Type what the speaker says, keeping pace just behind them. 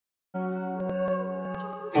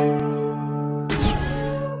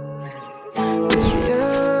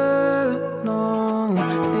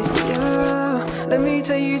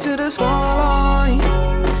to the spotlight.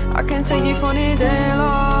 I can take you for the day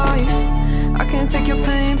life. I can take your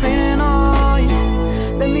pain, pain and I.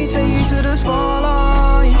 Let me take you to the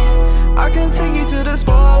spotlight. I can take you to the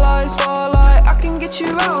spotlight, spotlight. I can get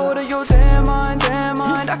you out of your damn mind, damn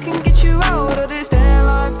mind. I can get you out of this damn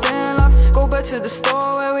life, damn life. Go back to the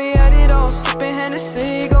store where we had it all, sipping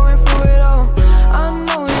Hennessy, going through it all. I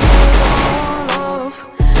know you want love.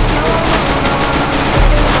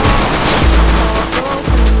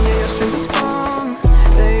 Yeah, your strings are sprung.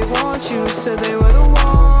 They want you, said they were the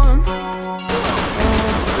one.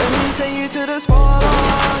 Let me take you to the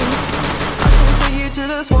spotlight. I can take you to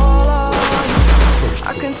the spotlight.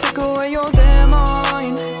 I can take away your damn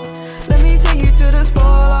mind. Let me take you to the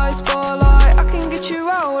spotlight, spotlight. I can get you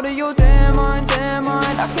out of your damn mind, damn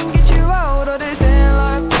mind. I can get you out of this damn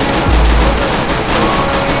life, damn life.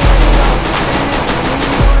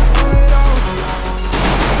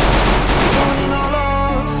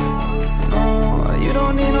 You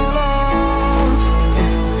don't need no love.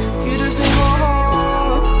 You just need more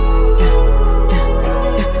heart.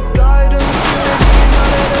 Guidance,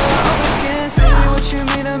 others can't see what you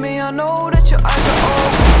mean to me. I know that your eyes are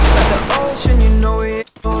open like the ocean. You know it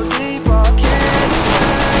so deep, I can't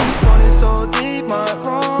escape. Falling so deep, might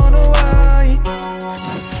run away.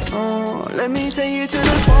 Let me take you to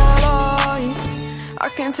the spotlight. I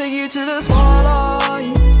can take you to the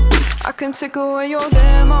spotlight. I can take away your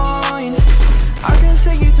damn mind. I can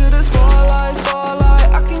take you to the spotlight, spotlight.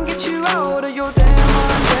 I can get you out of your damn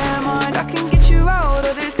mind, damn mind. I can get you out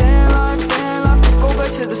of this damn life, damn life. Go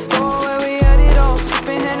back to the store where we had it all,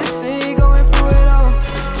 sipping Hennessy, going through it all.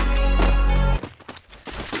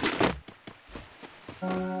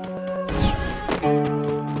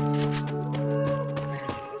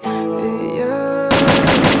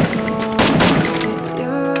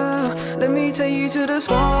 Let me take you to the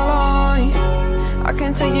spotlight. I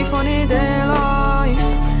can take you for the day life.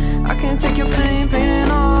 I can take your pain, pain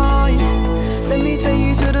and I. Let me take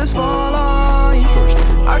you to the spotlight.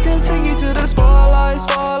 I can take you to the spotlight,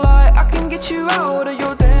 spotlight. I can get you out of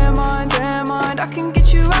your damn mind, damn mind. I can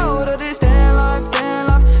get you out of this damn life, damn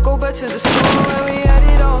life. Go back to the store where we had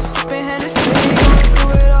it all, sipping Hennessy, going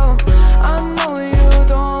through it all. I know you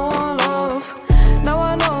don't want love. Now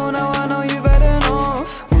I know you've had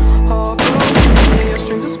enough. Heartbroken, yeah, your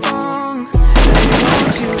strings are sprung. They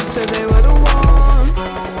want you, said they were the one.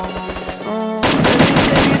 Let me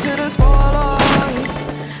take you to the spotlight.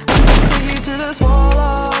 I can take you to the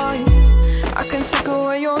spotlight. I can take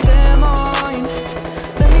away your damn mind.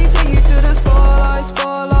 Let me take you to the spotlight,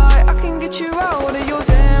 spotlight. I can get you out of your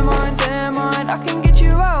damn mind, damn mind. I can get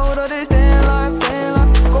you out of this damn life, damn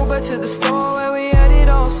life. Go back to the store where we had it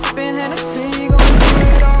all, sipping Hennessy, going through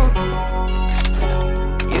it all.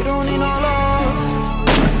 You don't need no love.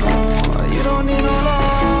 You don't need no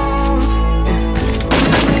love. You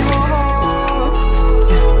just need more heart.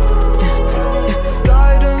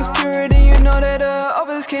 Guidance, purity, you know that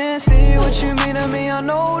others can't see what you mean to me. I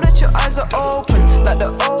know that your eyes are open like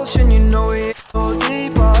the ocean. You know it so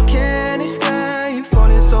deep, I can't escape.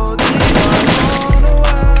 Falling so deep, I run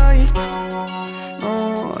away.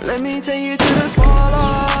 Let me take you to the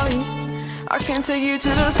spotlight. I can take you to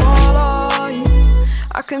the spotlight.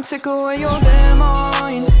 I can take away your damn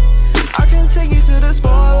mind. I can take you to the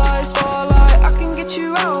spotlight, spotlight. I can get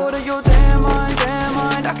you out of your damn mind, damn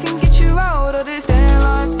mind. I can get you out of this damn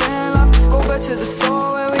life, damn life. Go back to the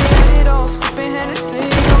store where we had it all, sipping Hennessy,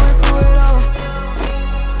 going through it all.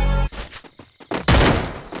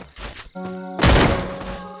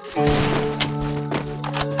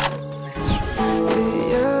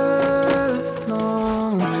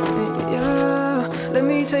 Let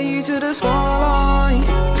me take you to the spotlight.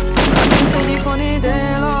 I can take you for the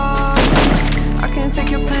day life. I can take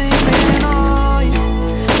your pain, pain and I.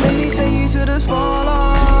 Let me take you to the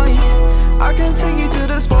spotlight. I can take you to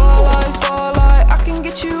the spotlight, spotlight. I can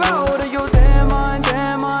get you out of your damn mind,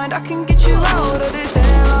 damn mind. I can get you out of this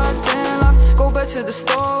damn life, damn life. Go back to the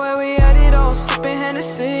store where we had it all, sipping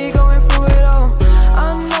Hennessy, going through it all.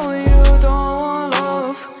 I know you don't want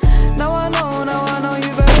love. Now I know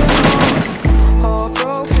you've had enough.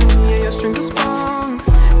 Heartbroken, yeah, your strings are sprung.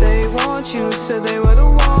 They want you, said they were the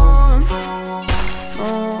one.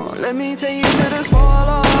 Let me take you to the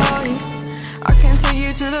spotlight. I can take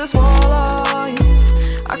you to the spotlight.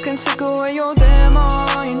 I can take away your damn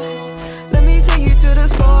mind. Let me take you to the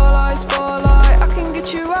spotlight, spotlight. I can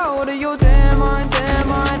get you out of your damn mind, damn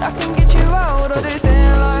mind. I can get you out of this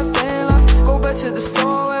damn life, damn life. Go back to the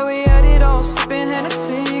store where we had it all, sipping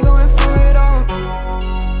Hennessy, going through it all.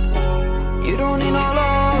 You don't need no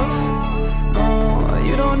love.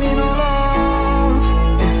 You don't need no love.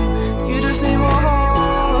 You just need more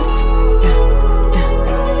heart.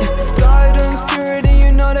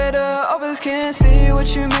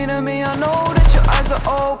 what you mean to me. I know that your eyes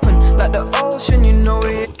are open like the ocean, you know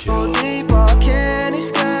it so deep. I can't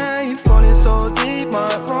escape, falling so deep,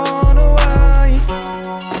 might run away.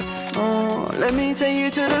 Oh, let me take you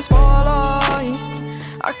to the spotlight.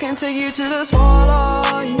 I can take you to the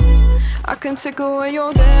spotlight. I can take away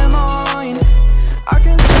your damn mind. I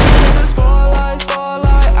can take you to the spotlight,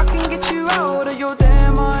 spotlight. I can get you out of your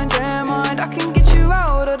damn mind, damn mind. I can get you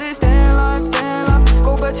out of this damn life, damn life.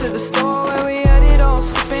 Go back to the store where we had it all,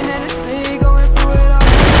 sipping Hennessy, going through it all.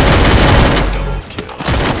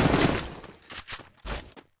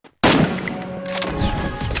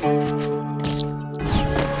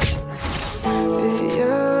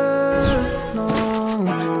 Yeah, no,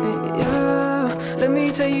 yeah. Let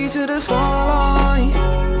me take you to the spotlight.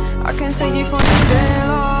 I can take you from your damn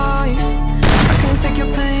life. I can take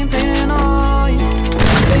your pain, pain and all.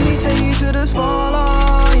 Let me take you to the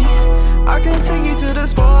spotlight. I can take you to the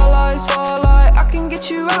spotlight, spotlight. I can get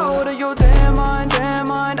you out of your damn mind, damn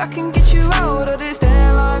mind. I can get you out of this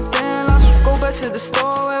damn life, damn life. Go back to the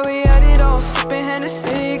store where we had it all, sipping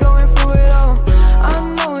Hennessy, going through it all. I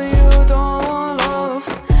know you don't want love.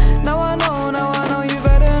 Now I know you've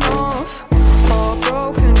had enough.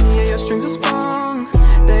 Heartbroken, yeah, your strings are sprung.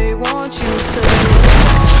 They want you to move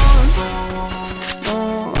on.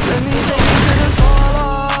 Oh, let me take you to the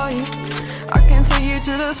spotlight. I can take you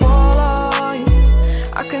to the spotlight.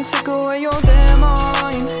 I can take away your damn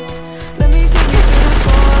mind. Let me take you to the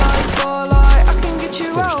spotlight, spotlight. I can get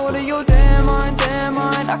you out of your damn mind, damn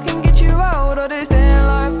mind. I can get you out of this damn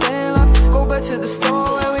life, damn life. Go back to the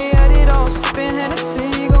store where we had it all, sipping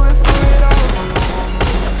Hennessy, going through it all.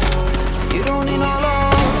 You don't need no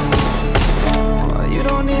love. Oh, you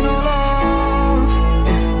don't need no love.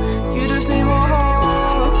 Yeah. You just need more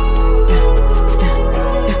heart. Yeah.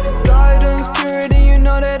 Yeah. Guidance, purity, you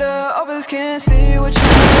know that others can't see what you need.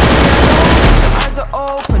 Your eyes are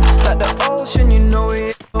open like the ocean, you know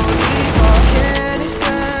it so deep. I can't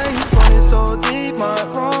escape, falling so deep, might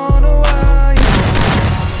run away.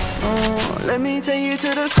 Oh, let me take you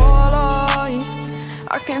to the spotlight.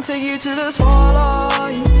 I can take you to the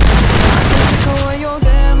spotlight. I can take away your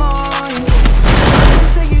damn mind. I can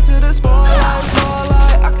take you to the spotlight,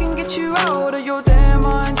 spotlight. I can get you out of your damn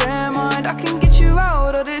mind, damn mind. I can get you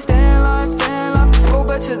out of this damn life, damn life. Go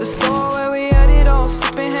back to the store where we had it all,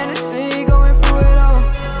 sipping Hennessy, going through it all.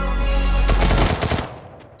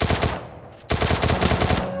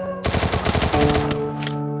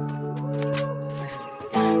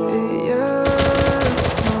 Yeah,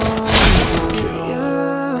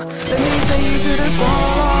 yeah. Let me take you to the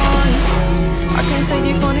spotlight. I can take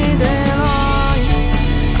you from the damn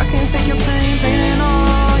life. I can take your pain, pain and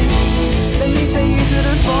all. Let me take you to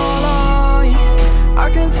the spotlight. I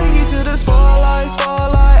can take you to the spotlight,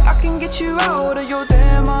 spotlight. I can get you out of your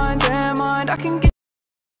damn mind, damn mind. I can get